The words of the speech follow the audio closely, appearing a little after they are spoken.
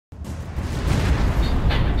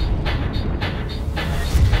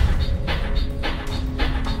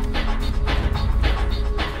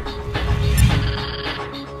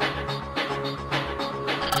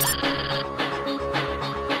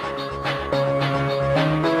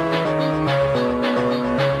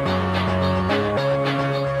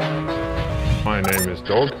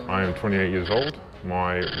Dog. I am 28 years old.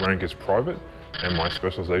 My rank is private and my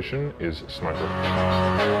specialization is sniper.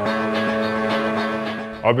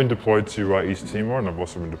 I've been deployed to East Timor and I've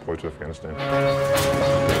also been deployed to Afghanistan.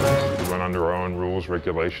 We run under our own rules,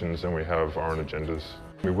 regulations, and we have our own agendas.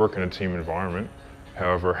 We work in a team environment.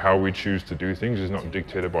 However, how we choose to do things is not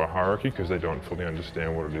dictated by hierarchy because they don't fully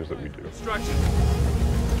understand what it is that we do.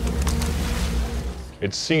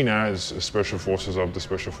 It's seen as special forces of the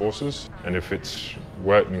special forces, and if it's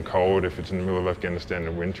wet and cold, if it's in the middle of Afghanistan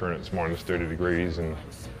in winter and it's minus 30 degrees and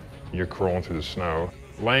you're crawling through the snow,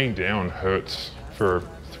 laying down hurts for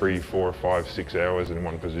 3, 4, 5, 6 hours in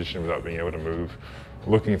one position without being able to move,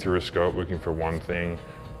 looking through a scope, looking for one thing.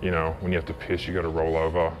 You know, when you have to piss, you got to roll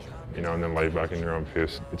over, you know, and then lay back in your own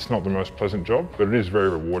piss. It's not the most pleasant job, but it is very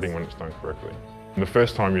rewarding when it's done correctly. And the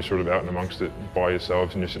first time you're sort of out and amongst it by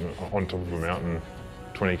yourselves and you're sitting on top of a mountain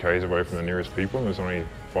 20 k's away from the nearest people and there's only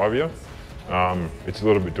 5 of you, it's a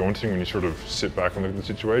little bit daunting when you sort of sit back and look at the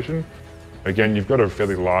situation. Again, you've got a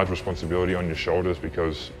fairly large responsibility on your shoulders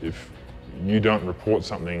because if you don't report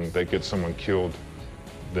something that gets someone killed,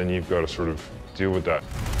 then you've got to sort of deal with that.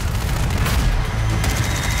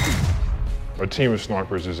 A team of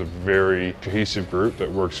snipers is a very cohesive group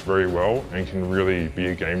that works very well and can really be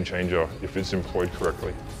a game changer if it's employed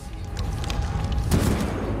correctly.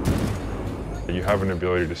 You have an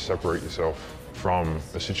ability to separate yourself from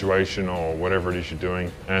a situation or whatever it is you're doing,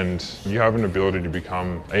 and you have an ability to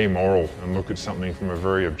become amoral and look at something from a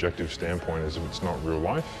very objective standpoint as if it's not real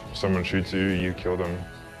life. Someone shoots you, you kill them,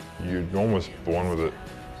 you're almost born with it.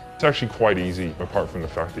 It's actually quite easy, apart from the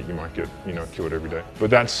fact that you might get, killed every day. But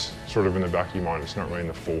that's sort of in the back of your mind. It's not really in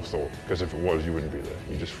the forethought, because if it was, you wouldn't be there.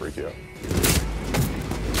 You just freak out.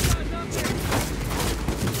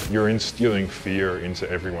 You're instilling fear into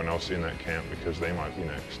everyone else in that camp because they might be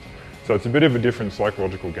next. So it's a bit of a different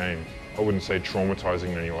psychological game. I wouldn't say traumatizing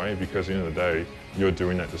in any way, because at the end of the day, you're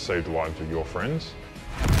doing that to save the lives of your friends.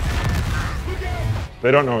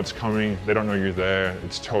 They don't know it's coming, they don't know you're there,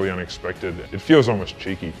 it's totally unexpected. It feels almost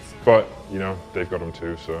cheeky, but they've got them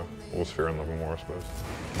too, so all's fair in love and war, I suppose.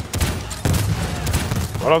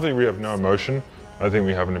 I don't think we have no emotion. I think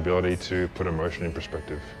we have an ability to put emotion in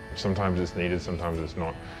perspective. Sometimes it's needed, sometimes it's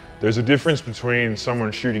not. There's a difference between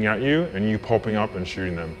someone shooting at you and you popping up and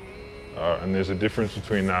shooting them. And there's a difference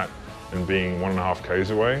between that and being 1.5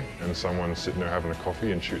 k's away and someone sitting there having a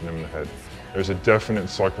coffee and shooting them in the head. There's a definite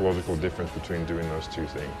psychological difference between doing those two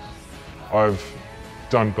things. I've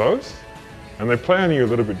done both, and they play on you a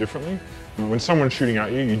little bit differently. When someone's shooting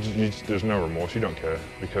at you, there's no remorse, you don't care,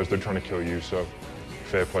 because they're trying to kill you, so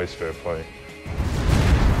fair play's fair play.